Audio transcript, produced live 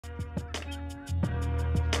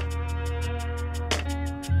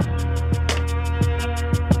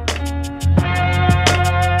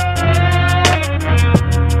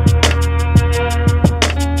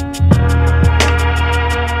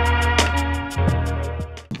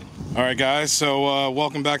Alright guys, so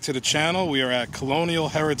welcome back to the channel. We are at Colonial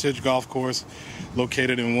Heritage Golf Course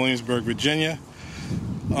located in Williamsburg, Virginia.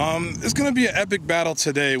 It's going to be an epic battle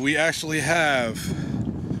today. We actually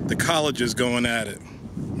have the colleges going at it.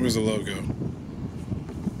 Where's the logo?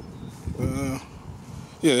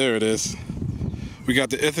 Yeah, there it is. We got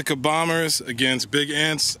the Ithaca Bombers against Big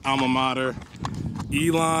Ant's alma mater,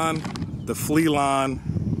 Elon, the Fleelon.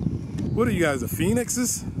 What are you guys, the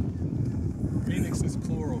Phoenixes? Phoenix is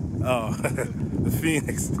plural. Oh, the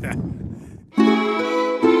Phoenix.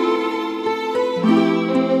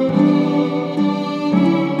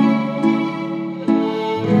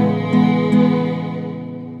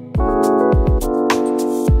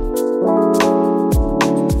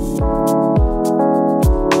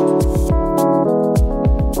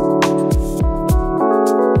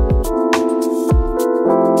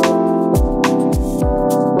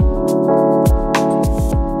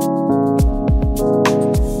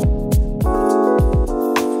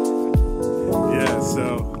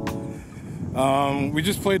 We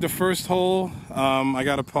just played the first hole. I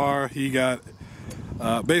got a par. He got,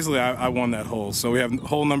 basically I won that hole. So we have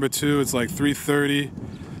hole number 2. It's like 330.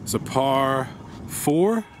 It's a par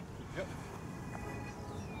 4. Yep.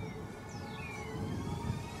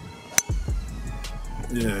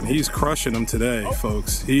 Yeah, and he's crushing them today,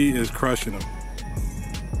 folks. He is crushing them.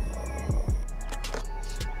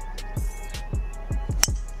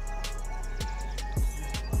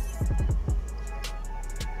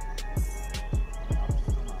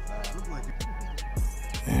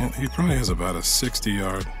 And he probably has about a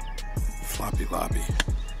 60-yard floppy lobby.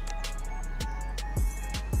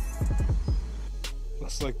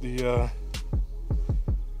 Looks like the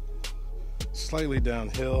slightly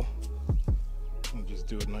downhill. I'll just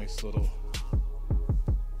do a nice little.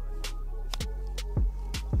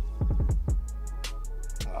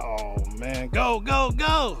 Oh man, go, go,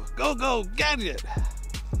 go, go, go, get it!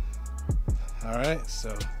 All right,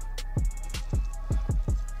 so.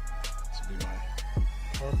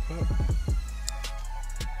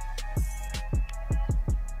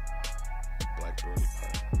 Black Birdie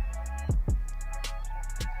putt.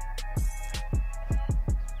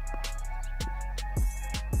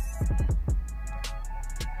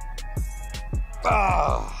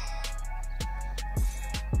 Ah!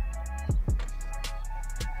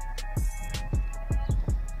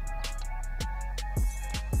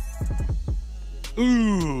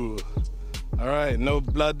 Ooh! All right, no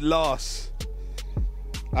blood loss.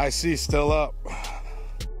 I see, still up.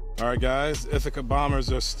 All right, guys, Ithaca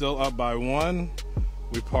Bombers are still up by 1.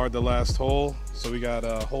 We parred the last hole, so we got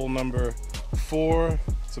hole number 4.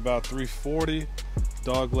 It's about 340,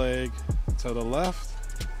 dog leg to the left.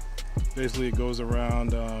 Basically, it goes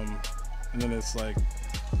around, and then it's like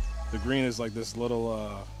the green is like this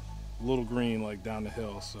little green like down the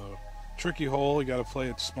hill. So tricky hole. You got to play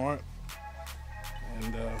it smart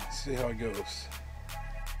and see how it goes.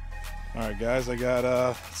 All right, guys, I got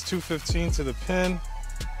it's 215 to the pin,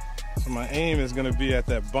 so my aim is going to be at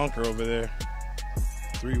that bunker over there,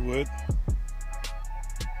 3 wood.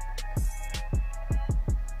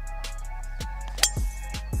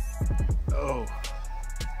 Oh,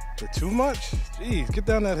 is it too much? Jeez, get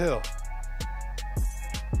down that hill.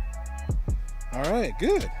 All right,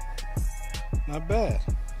 good, not bad.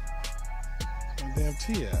 Where's my damn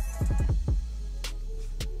tee at?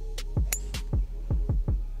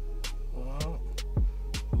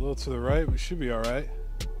 A little to the right, we should be all right.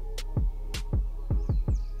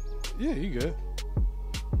 Yeah, you good.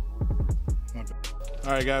 All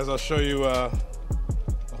right, guys, I'll show you the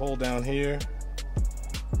hole down here.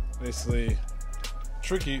 Basically,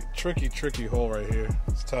 tricky hole right here.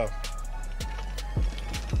 It's tough.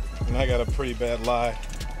 And I got a pretty bad lie.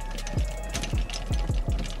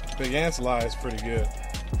 Big Ant's lie is pretty good.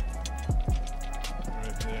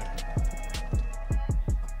 Right there.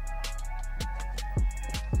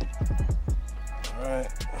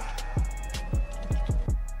 Alright.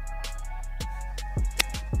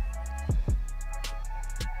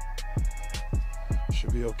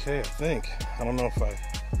 Should be okay, I think. I don't know if I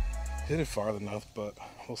hit it far enough, but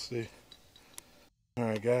we'll see.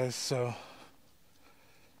 Alright, guys, so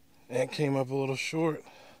Ant came up a little short.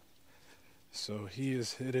 So he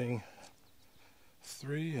is hitting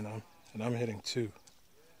 3 and I'm hitting 2.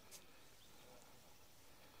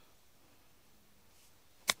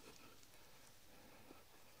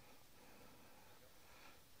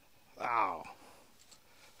 Ow.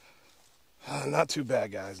 Not too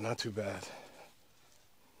bad, guys, not too bad.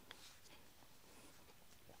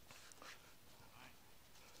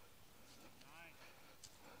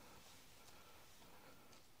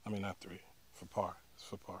 I mean, not 3, for par. It's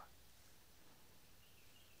for par.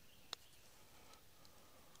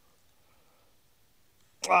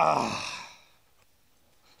 Ah.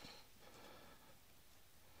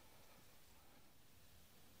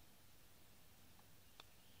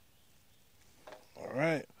 All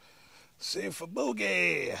right. Save for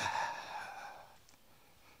bogey.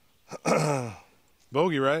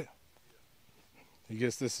 Bogey, right? He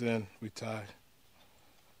gets this in, we tie.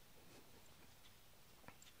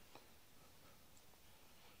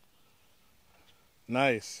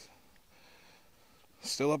 Nice.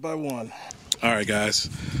 Still up by 1. All right, guys.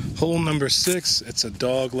 Hole number 6. It's a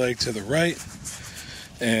dog leg to the right,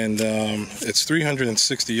 and it's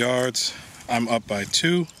 360 yards. I'm up by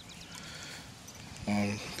 2.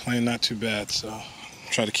 Playing not too bad, so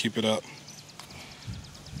try to keep it up.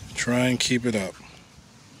 Try and keep it up.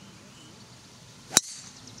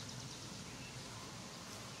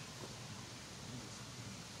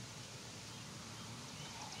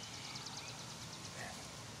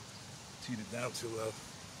 Teed it down too low.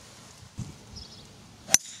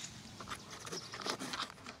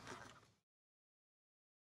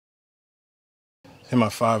 Hit my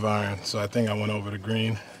 5-iron, so I think I went over the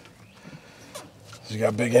green. So you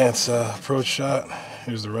got Big Ant's approach shot.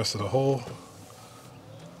 Here's the rest of the hole.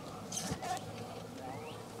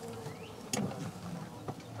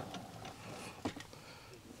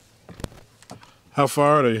 How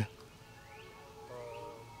far are they?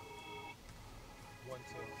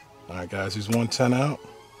 110. All right, guys, he's 110 out.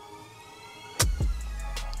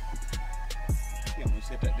 Yeah, let's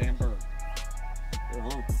hit that damn bird.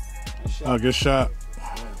 Good shot. Oh, good shot.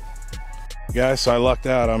 Guys, so I lucked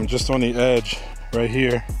out. I'm just on the edge right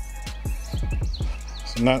here.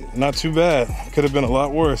 So not too bad. Could have been a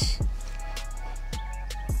lot worse.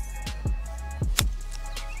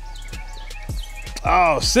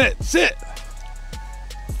 Oh, sit.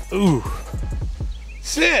 Ooh.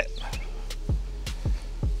 Sit.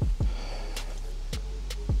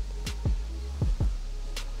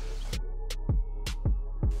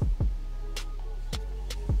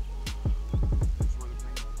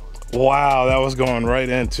 Wow, that was going right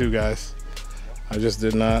in too, guys. I just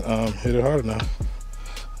did not hit it hard enough.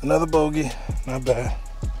 Another bogey, not bad.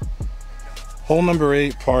 Hole number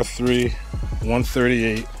 8, par 3,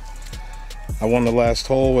 138. I won the last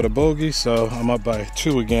hole with a bogey, so I'm up by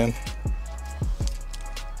 2 again.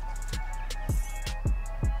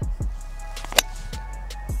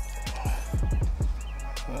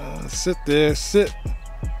 Sit there, sit.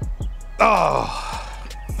 Oh,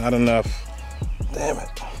 not enough. Damn it.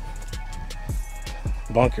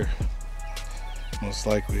 Bunker, most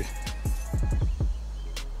likely.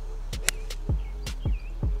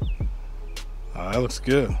 Oh, that looks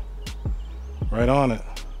good. Right on it.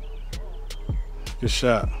 Good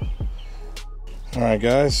shot. All right,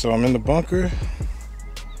 guys, so I'm in the bunker.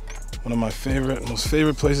 One of my most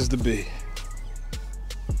favorite places to be.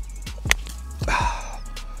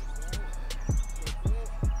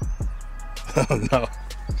 Oh, no. I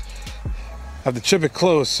have to chip it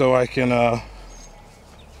close so I can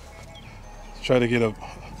try to get at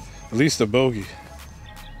least a bogey.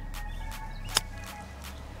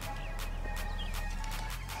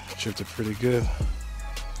 Chipped it pretty good.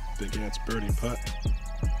 Big Ant's birdie putt.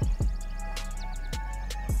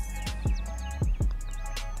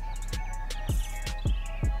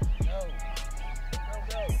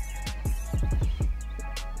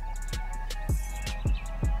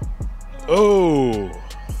 Oh,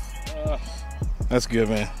 that's good,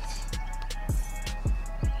 man.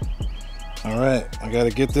 All right, I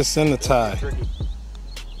gotta get this in the tie.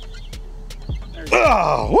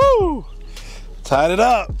 Oh, woo! Tied it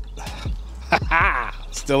up.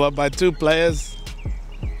 Still up by 2 players.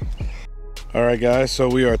 All right, guys, so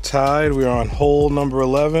we are tied. We are on hole number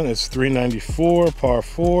 11. It's 394, par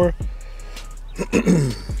 4.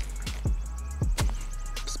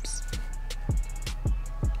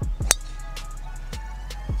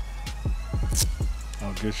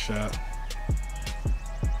 Oh, good shot.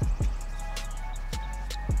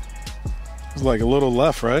 It's like a little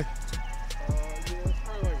left, right? Yeah, it's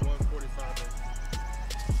probably like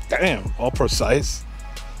 145. Damn, all precise.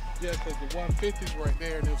 Yeah, because the 150's right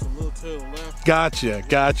there, and there's a little to the left.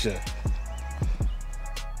 Gotcha.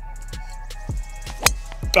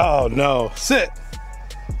 Oh, no. Sit.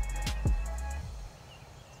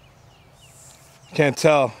 Can't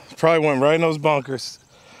tell. Probably went right in those bunkers.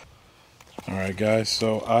 All right, guys,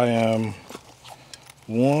 so I am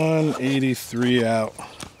 183 out.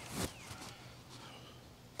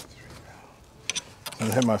 I'm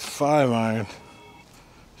gonna hit my 5-iron.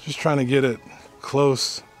 Just trying to get it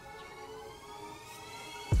close.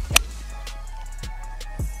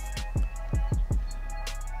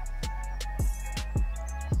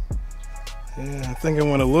 Yeah, I think I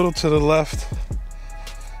went a little to the left.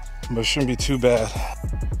 but it shouldn't be too bad.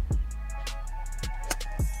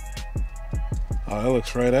 Oh, that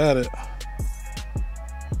looks right at it.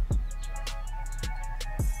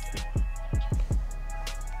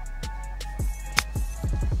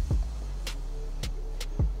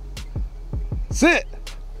 Sit.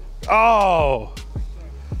 Oh.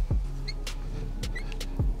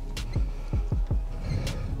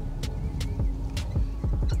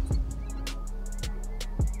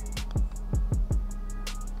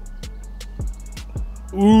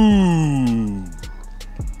 Ooh.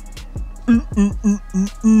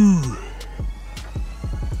 Ooh.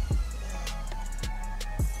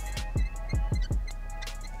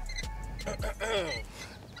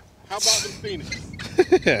 How about the Phoenix?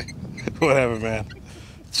 Whatever, man.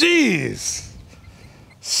 Jeez.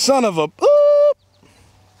 Son of a boop.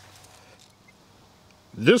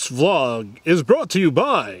 This vlog is brought to you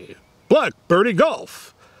by Black Birdie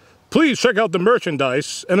Golf. Please check out the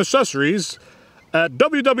merchandise and accessories at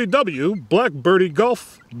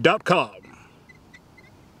www.blackbirdiegolf.com.